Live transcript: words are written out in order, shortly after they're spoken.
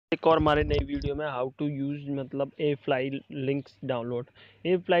एक और हमारे नई वीडियो में हाउ टू यूज़ मतलब AFly links download.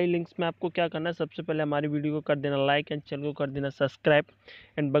 AFly links में आपको क्या करना है, सबसे पहले हमारी वीडियो को कर देना लाइक एंड चैनल को कर देना सब्सक्राइब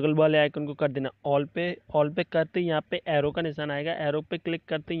एंड बगल वाले आइकन को कर देना ऑल पे करते ही यहाँ पे एरो का निशान आएगा। एरो पे क्लिक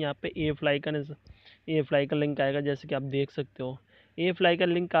करते ही यहाँ पे AFly का लिंक आएगा, जैसे कि आप देख सकते हो। AFly का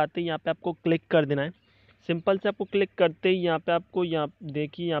लिंक आते ही यहाँ पे आपको क्लिक कर देना है। सिंपल से आपको क्लिक करते ही यहाँ पे आपको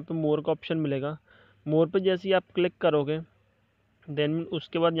देखिए यहाँ पे मोर का ऑप्शन मिलेगा। मोर पे जैसे ही आप क्लिक करोगे देन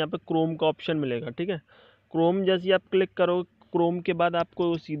उसके बाद यहाँ पे क्रोम का ऑप्शन मिलेगा। ठीक है, क्रोम जैसे ही आप क्लिक करो, क्रोम के बाद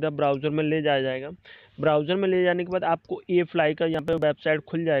आपको सीधा ब्राउज़र में ले जाया जाएगा। ब्राउज़र में ले जाने के बाद आपको AFly का यहाँ पे वेबसाइट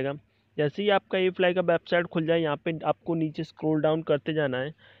खुल जाएगा। जैसे ही आपका AFly का वेबसाइट खुल जाए, यहाँ पे आपको नीचे स्क्रॉल डाउन करते जाना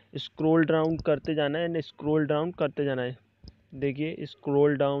है, स्क्रॉल डाउन करते जाना है एंड स्क्रॉल डाउन करते जाना है। देखिए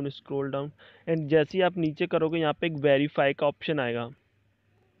स्क्रॉल डाउन एंड जैसे ही आप नीचे करोगे यहाँ पे एक वेरीफाई का ऑप्शन आएगा।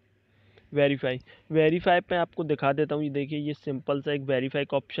 वेरीफाई पे आपको दिखा देता हूँ। ये देखिए, ये सिंपल सा एक वेरीफाई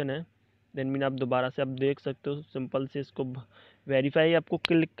का ऑप्शन है। देन मीन आप दोबारा से आप देख सकते हो, सिंपल से इसको वेरीफाई आपको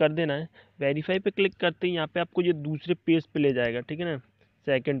क्लिक कर देना है। वेरीफाई पे क्लिक करते ही यहाँ पे आपको ये दूसरे पेज पे ले जाएगा। ठीक है ना,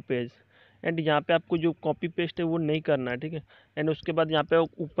 सेकंड पेज। एंड यहाँ पे आपको जो कॉपी पेस्ट है वो नहीं करना है। ठीक है, एंड उसके बाद यहाँ पे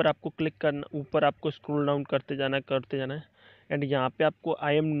ऊपर आपको क्लिक करना, ऊपर आपको स्क्रॉल डाउन करते जाना है एंड यहाँ पे आपको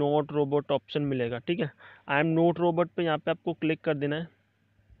I am not robot option मिलेगा। ठीक है, आई एम नॉट रोबोट पे यहाँ पे आपको क्लिक कर देना है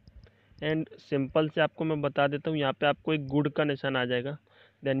एंड सिंपल से आपको मैं बता देता हूँ, यहाँ पे आपको एक गुड का निशान आ जाएगा।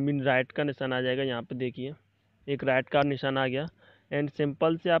 देन मीन राइट का निशान आ जाएगा। यहाँ पे देखिए एक राइट का निशान आ गया एंड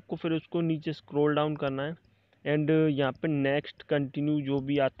सिंपल से आपको फिर उसको नीचे स्क्रॉल डाउन करना है एंड यहाँ पे नेक्स्ट कंटिन्यू जो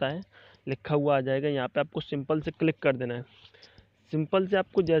भी आता है लिखा हुआ आ जाएगा। यहाँ पे आपको सिंपल से क्लिक कर देना है। सिंपल से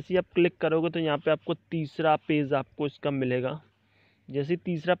आपको जैसे ही आप क्लिक करोगे तो यहाँ पे आपको तीसरा पेज आपको इसका मिलेगा। जैसे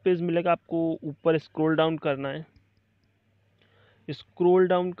तीसरा पेज मिलेगा आपको ऊपर स्क्रॉल डाउन करना है। स्क्रॉल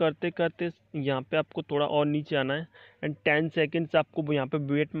डाउन करते करते यहाँ पे आपको थोड़ा और नीचे आना है एंड 10 सेकेंड्स आपको यहाँ पे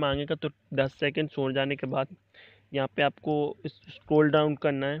वेट मांगेगा। तो 10 सेकेंड्स हो जाने के बाद यहाँ पे आपको स्क्रॉल डाउन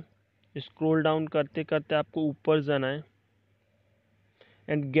करना है। स्क्रॉल डाउन करते करते आपको ऊपर जाना है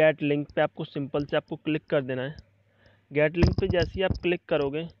एंड गेट लिंक पे आपको सिंपल से आपको क्लिक कर देना है। गेट लिंक पे जैसे ही आप क्लिक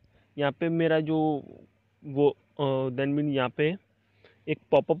करोगे यहाँ पे मेरा जो वो देन मीन यहाँ पे एक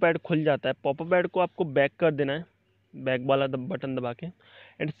पॉपअप ऐड खुल जाता है। पॉपअप ऐड को आपको बैक कर देना है, बैक वाला बटन दबा के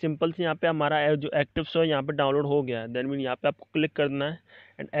एंड सिंपल से यहाँ पे हमारा जो एक्टिव शो यहाँ पे डाउनलोड हो गया है। देन मीन यहाँ पे आपको क्लिक करना है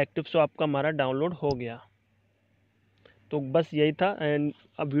एंड एक्टिव शो आपका हमारा डाउनलोड हो गया। तो बस यही था एंड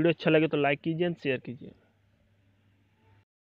अब वीडियो अच्छा लगे तो लाइक कीजिए एंड शेयर कीजिए।